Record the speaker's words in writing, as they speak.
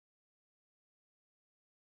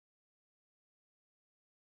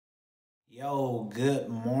Yo, good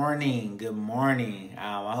morning. Good morning.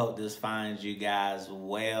 I hope this finds you guys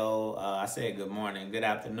well. I said good morning, good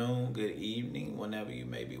afternoon, good evening, whenever you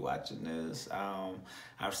may be watching this.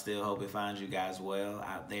 I still hope it finds you guys well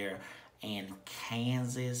out there in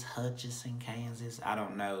Kansas, Hutchinson, Kansas. I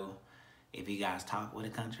don't know if you guys talk with a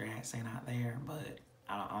country accent out there, but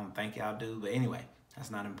I don't think y'all do. But anyway,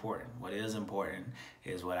 that's not important. What is important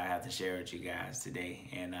is what I have to share with you guys today.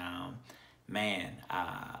 And man,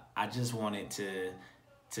 I just wanted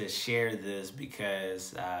to share this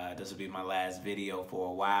because this will be my last video for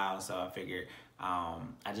a while. So I figured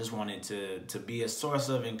I just wanted to be a source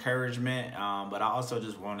of encouragement, but I also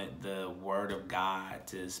just wanted the Word of God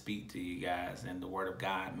to speak to you guys, and the Word of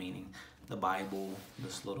God meaning the Bible,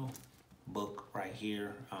 this little book right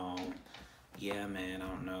here. Yeah, man, I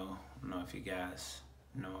don't know if you guys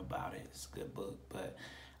know about it. It's a good book, but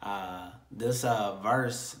this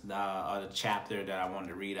verse or the chapter that I wanted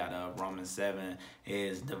to read out of Romans 7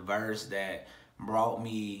 is the verse that brought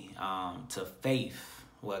me to faith.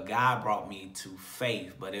 Well, God brought me to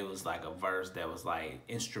faith, but it was like a verse that was like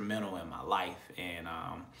instrumental in my life, and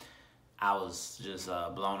I was just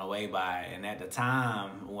blown away by it. And at the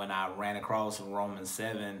time when I ran across Romans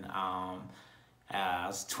 7, I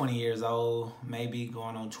was 20 years old, maybe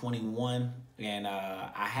going on 21, and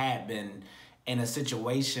I had been in a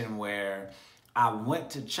situation where I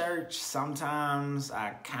went to church. Sometimes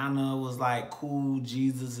I kind of was like, cool,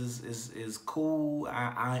 Jesus is cool.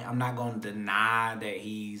 I'm not going to deny that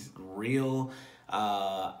he's real.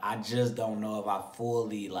 I just don't know if I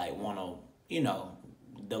fully like want to,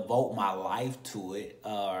 devote my life to it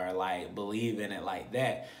or like believe in it like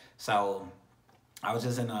that. So I was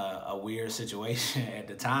just in a weird situation at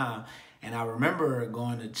the time. And I remember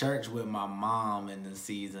going to church with my mom in the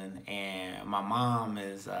season, and my mom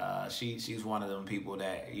is she's one of them people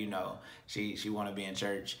that she want to be in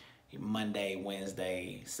church Monday,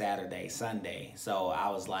 Wednesday, Saturday, Sunday. So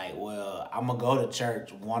I was like, well, I'm gonna go to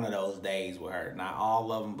church one of those days with her, not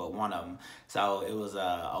all of them, but one of them. So it was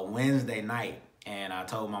a Wednesday night, and I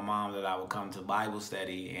told my mom that I would come to Bible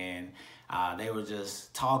study, and they were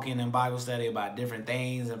just talking in Bible study about different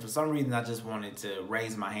things. And for some reason, I just wanted to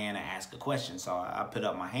raise my hand and ask a question. So I put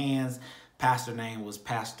up my hands. Pastor name was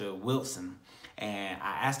Pastor Wilson. And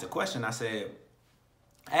I asked a question. I said,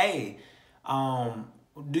 hey,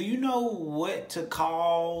 do you know what to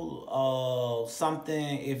call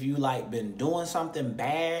something if you like been doing something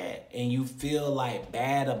bad and you feel like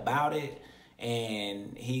bad about it?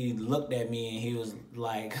 And he looked at me and he was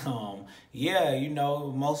like, yeah,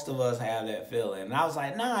 most of us have that feeling. And I was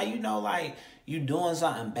like, nah, like you doing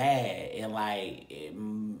something bad and like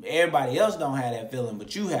everybody else don't have that feeling,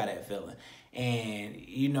 but you have that feeling. And,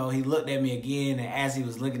 he looked at me again, and as he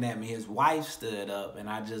was looking at me, his wife stood up, and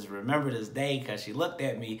I just remember this day because she looked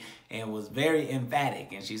at me and was very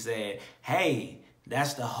emphatic, and she said, hey,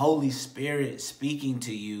 that's the Holy Spirit speaking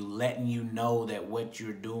to you, letting you know that what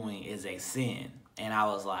you're doing is a sin. And I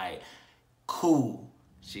was like, cool,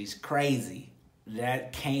 she's crazy.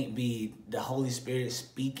 That can't be the Holy Spirit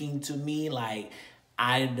speaking to me. Like,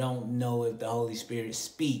 I don't know if the Holy Spirit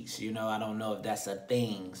speaks, I don't know if that's a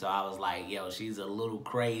thing. So I was like, yo, she's a little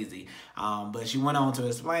crazy. But she went on to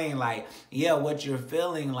explain, like, yeah, what you're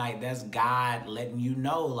feeling, like, that's God letting you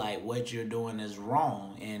know, like, what you're doing is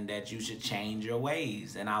wrong and that you should change your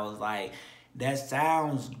ways. And I was like, that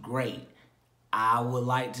sounds great. I would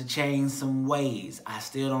like to change some ways. I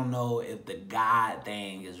still don't know if the God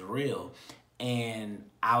thing is real. And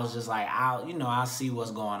I was just like, I'll see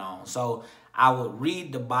what's going on. So I would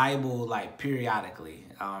read the Bible like periodically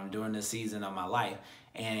during the season of my life.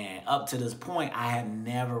 And up to this point, I had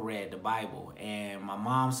never read the Bible. And my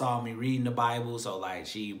mom saw me reading the Bible, so like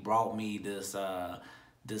she brought me this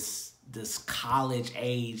college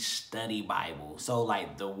age study Bible. So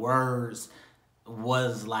like the words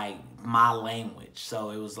was like my language. So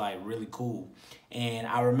it was like really cool. And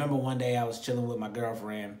I remember one day I was chilling with my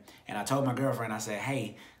girlfriend, and I told my girlfriend, I said,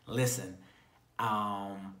 hey, listen,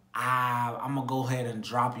 I'm gonna go ahead and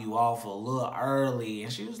drop you off a little early.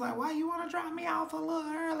 And she was like, why you wanna drop me off a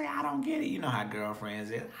little early? I don't get it. You know how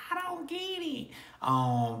girlfriends is. I don't get it.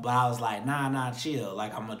 But I was like, nah, chill.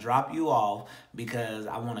 Like, I'm gonna drop you off because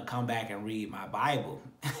I wanna come back and read my Bible.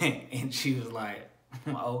 And she was like,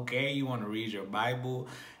 okay, you wanna read your Bible?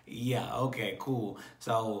 Yeah, okay, cool.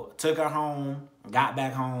 So took her home, got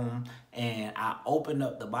back home, and I opened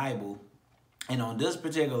up the Bible. And on this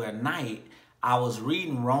particular night, I was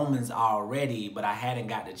reading Romans already, but I hadn't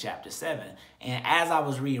got to chapter 7. And as I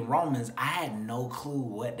was reading Romans, I had no clue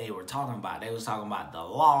what they were talking about. They was talking about the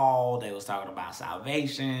law, they was talking about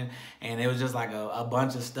salvation, and it was just like a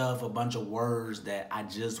bunch of stuff, a bunch of words that I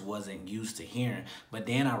just wasn't used to hearing. But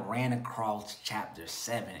then I ran across chapter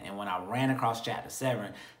 7, and when I ran across chapter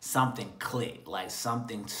 7, something clicked, like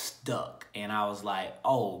something stuck. And I was like,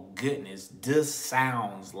 oh goodness, this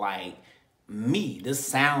sounds like me. This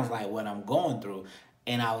sounds like what I'm going through.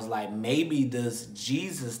 And I was like, maybe this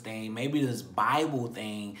Jesus thing, maybe this Bible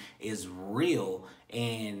thing is real.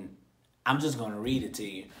 And I'm just going to read it to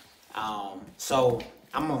you. So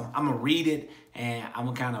I'm gonna read it, and I'm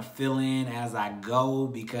gonna kind of fill in as I go,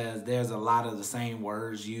 because there's a lot of the same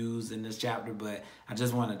words used in this chapter, but I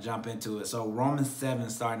just want to jump into it. So Romans 7,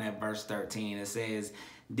 starting at verse 13, it says,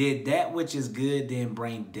 "Did that which is good then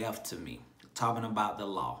bring death to me?" Talking about the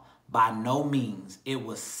law. "By no means. It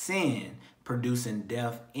was sin producing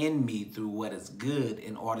death in me through what is good,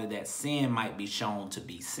 in order that sin might be shown to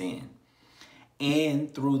be sin,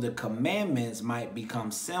 and through the commandments might become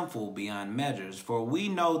sinful beyond measures. For we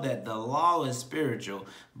know that the law is spiritual,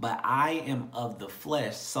 but I am of the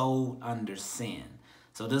flesh, sold under sin."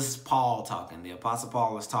 So this is Paul talking. The Apostle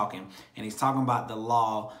Paul is talking, and he's talking about the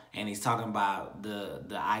law, and he's talking about the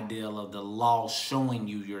ideal of the law showing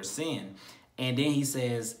you your sin. And then he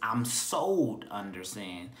says, I'm sold under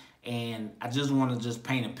sin. And I just want to just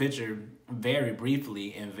paint a picture very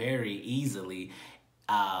briefly and very easily.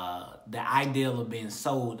 The ideal of being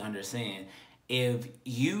sold under sin. If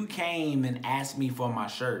you came and asked me for my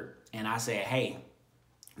shirt, and I said, hey,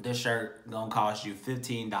 this shirt gonna cost you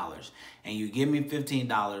 $15, and you give me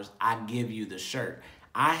 $15, I give you the shirt.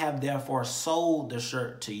 I have therefore sold the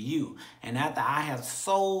shirt to you. And after I have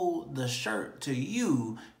sold the shirt to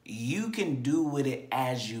you, you can do with it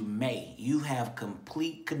as you may. You have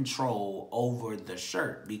complete control over the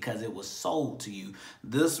shirt because it was sold to you.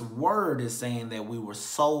 This word is saying that we were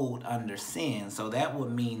sold under sin. So that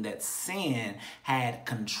would mean that sin had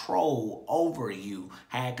control over you,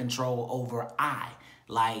 had control over I.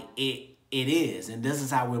 Like it is. And this is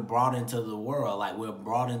how we're brought into the world. Like we're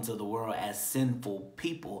brought into the world as sinful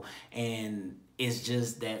people. And it's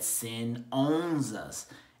just that sin owns us.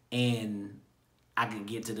 And I can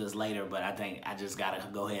get to this later, but I think I just got to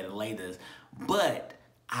go ahead and lay this. But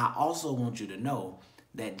I also want you to know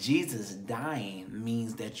that Jesus dying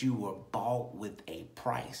means that you were bought with a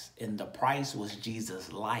price. And the price was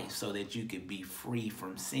Jesus' life so that you could be free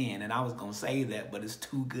from sin. And I was going to say that, but it's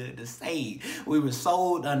too good to say. We were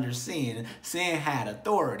sold under sin. Sin had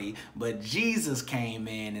authority, but Jesus came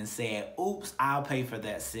in and said, oops, I'll pay for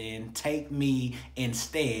that sin. Take me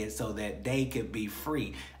instead so that they could be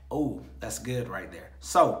free. Oh, that's good right there.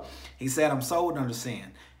 So he said, I'm sold under sin.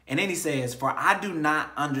 And then he says, for I do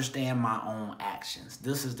not understand my own actions.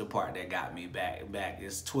 This is the part that got me back.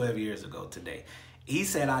 It's 12 years ago today. He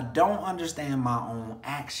said, I don't understand my own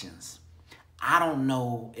actions. I don't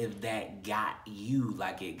know if that got you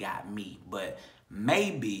like it got me, but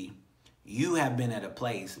maybe you have been at a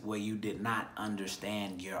place where you did not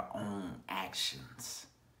understand your own actions.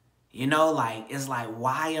 You know, like, it's like,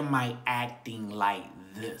 why am I acting like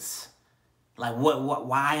this? Like,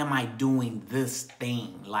 why am I doing this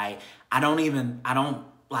thing? Like,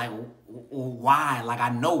 why? Like, I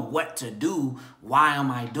know what to do. Why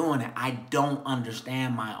am I doing it? I don't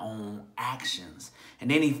understand my own actions.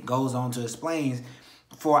 And then he goes on to explain,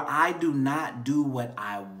 for I do not do what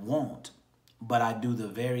I want, but I do the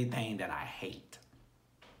very thing that I hate.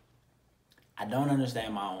 I don't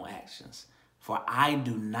understand my own actions. For I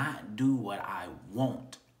do not do what I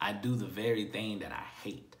want. I do the very thing that I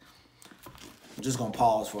hate. I'm just going to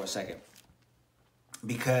pause for a second.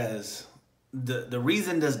 Because the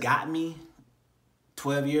reason this got me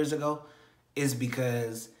 12 years ago is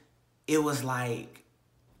because it was like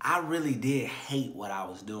I really did hate what I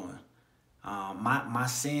was doing. My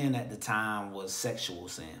sin at the time was sexual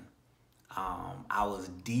sin. I was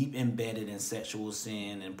deep embedded in sexual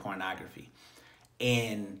sin and pornography.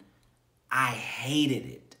 And I hated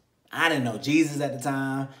it. I didn't know Jesus at the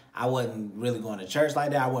time. I wasn't really going to church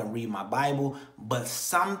like that. I wasn't reading my Bible. But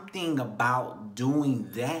something about doing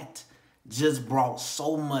that just brought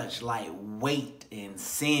so much like weight and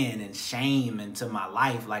sin and shame into my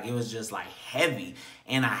life. Like it was just like heavy.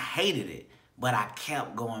 And I hated it. But I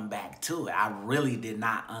kept going back to it. I really did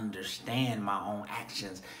not understand my own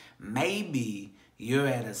actions. Maybe you're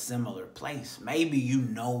at a similar place. Maybe you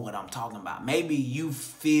know what I'm talking about. Maybe you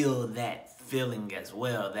feel that feeling as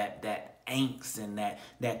well, that angst and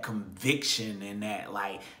that conviction and that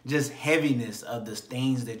like just heaviness of the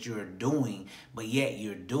things that you're doing, but yet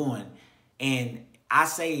you're doing. And I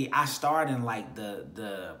say I start in like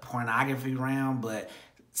the pornography realm, but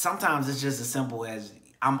sometimes it's just as simple as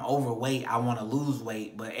I'm overweight, I want to lose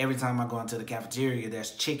weight, but every time I go into the cafeteria,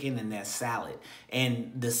 there's chicken and there's salad.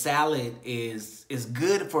 And the salad is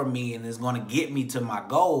good for me and is going to get me to my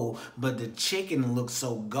goal, but the chicken looks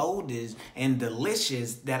so goldish and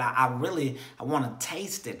delicious that I want to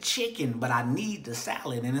taste the chicken, but I need the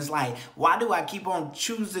salad. And it's like, why do I keep on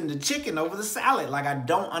choosing the chicken over the salad? Like, I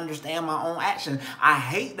don't understand my own action. I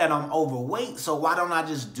hate that I'm overweight, so why don't I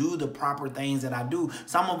just do the proper things that I do?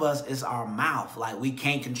 Some of us, it's our mouth. Like, we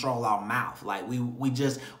can't control our mouth. Like, we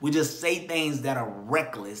just say things that are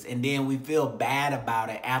reckless, and then we feel bad about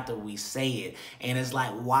it after we say it. And it's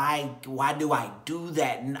like, why do I do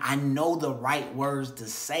that? I know the right words to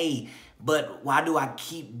say, but why do I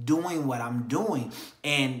keep doing what I'm doing?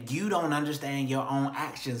 And you don't understand your own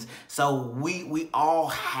actions. So we all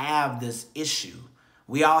have this issue.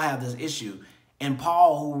 We all have this issue. And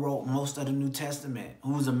Paul, who wrote most of the New Testament,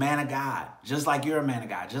 who's a man of God, just like you're a man of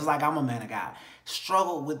God, just like I'm a man of God,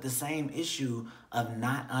 struggled with the same issue of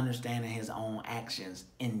not understanding his own actions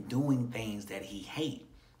and doing things that he hates.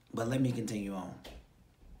 But let me continue on.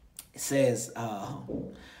 It says,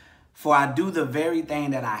 for I do the very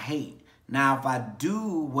thing that I hate. Now, if I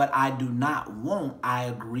do what I do not want, I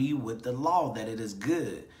agree with the law that it is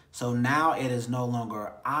good. So now it is no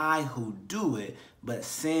longer I who do it, but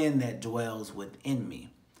sin that dwells within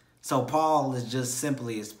me. So Paul is just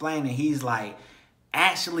simply explaining, he's like,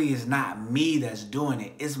 actually it's not me that's doing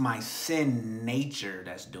it. It's my sin nature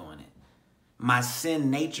that's doing it. My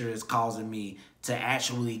sin nature is causing me to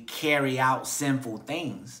actually carry out sinful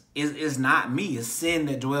things. It's not me. It's sin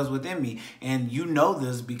that dwells within me. And you know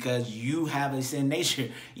this because you have a sin nature.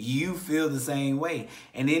 You feel the same way.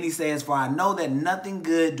 And then he says, for I know that nothing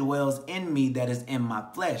good dwells in me that is in my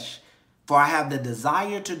flesh. For I have the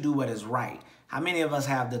desire to do what is right. How many of us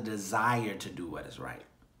have the desire to do what is right?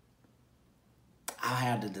 I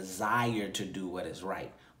have the desire to do what is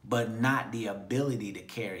right, but not the ability to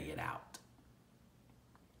carry it out.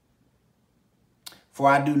 For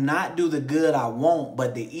I do not do the good I want,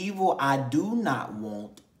 but the evil I do not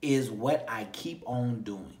want is what I keep on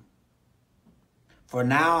doing. For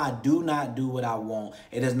now I do not do what I want.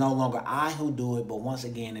 It is no longer I who do it, but once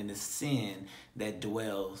again it is sin that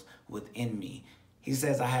dwells within me. He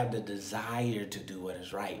says I have the desire to do what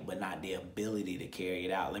is right, but not the ability to carry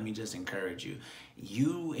it out. Let me just encourage you.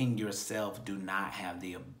 You and yourself do not have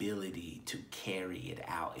the ability to carry it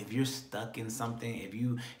out. If you're stuck in something,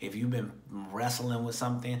 if you've been wrestling with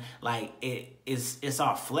something, like it's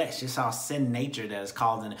our flesh, it's our sin nature that is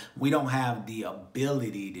causing it. We don't have the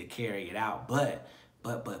ability to carry it out. But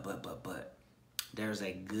there's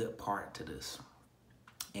a good part to this.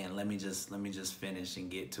 And let me just finish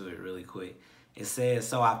and get to it really quick. It says,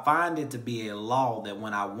 so I find it to be a law that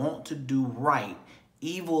when I want to do right,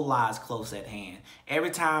 evil lies close at hand. Every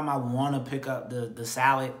time I want to pick up the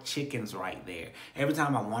salad, chicken's right there. Every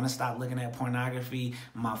time I want to stop looking at pornography,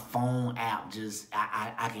 my phone app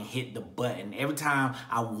I can hit the button. Every time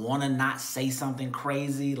I want to not say something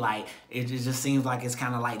crazy, like it just seems like it's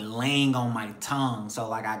kind of like laying on my tongue. So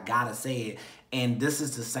like I gotta say it. And this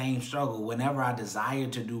is the same struggle. Whenever I desire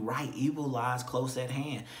to do right, evil lies close at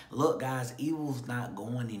hand. Look, guys, evil's not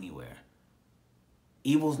going anywhere.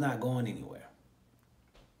 Evil's not going anywhere.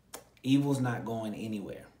 Evil's not going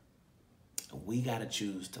anywhere. We got to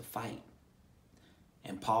choose to fight.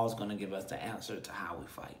 And Paul's going to give us the answer to how we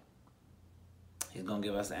fight. He's going to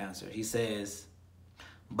give us the answer. He says,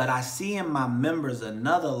 but I see in my members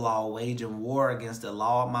another law waging war against the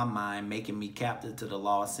law of my mind, making me captive to the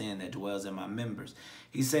law of sin that dwells in my members.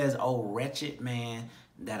 He says, oh, wretched man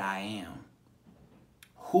that I am,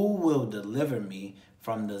 who will deliver me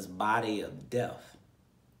from this body of death?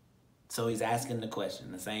 So he's asking the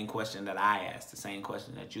question, the same question that I asked, the same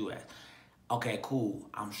question that you asked. Okay, cool.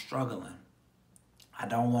 I'm struggling. I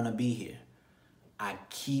don't want to be here. I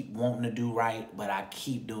keep wanting to do right, but I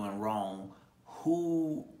keep doing wrong.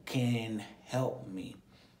 Who can help me?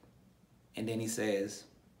 And then he says,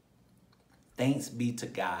 thanks be to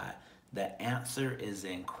God. The answer is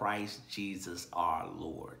in Christ Jesus our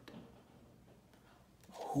Lord.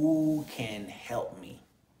 Who can help me?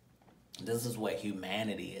 This is what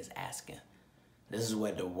humanity is asking. This is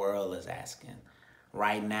what the world is asking.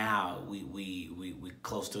 Right now, we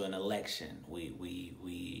close to an election.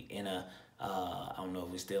 We in a I don't know if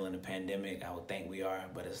we're still in a pandemic. I would think we are,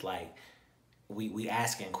 but it's like we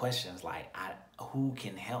asking questions like, who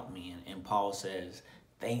can help me? And Paul says,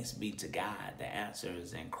 thanks be to God. The answer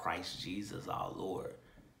is in Christ Jesus our Lord.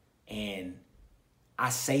 And I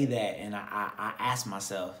say that and I ask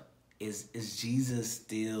myself, is Jesus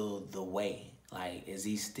still the way? Like, is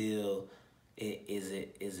he still, is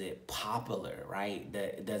it popular, right?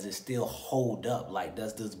 Does it still hold up? Like,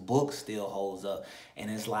 does this book still holds up? And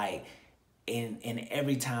it's like, and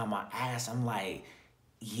every time I ask, I'm like,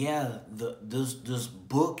 yeah, this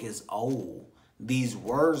book is old. These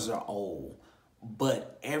words are old.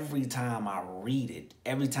 But every time I read it,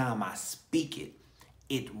 every time I speak it,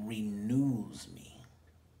 it renews me.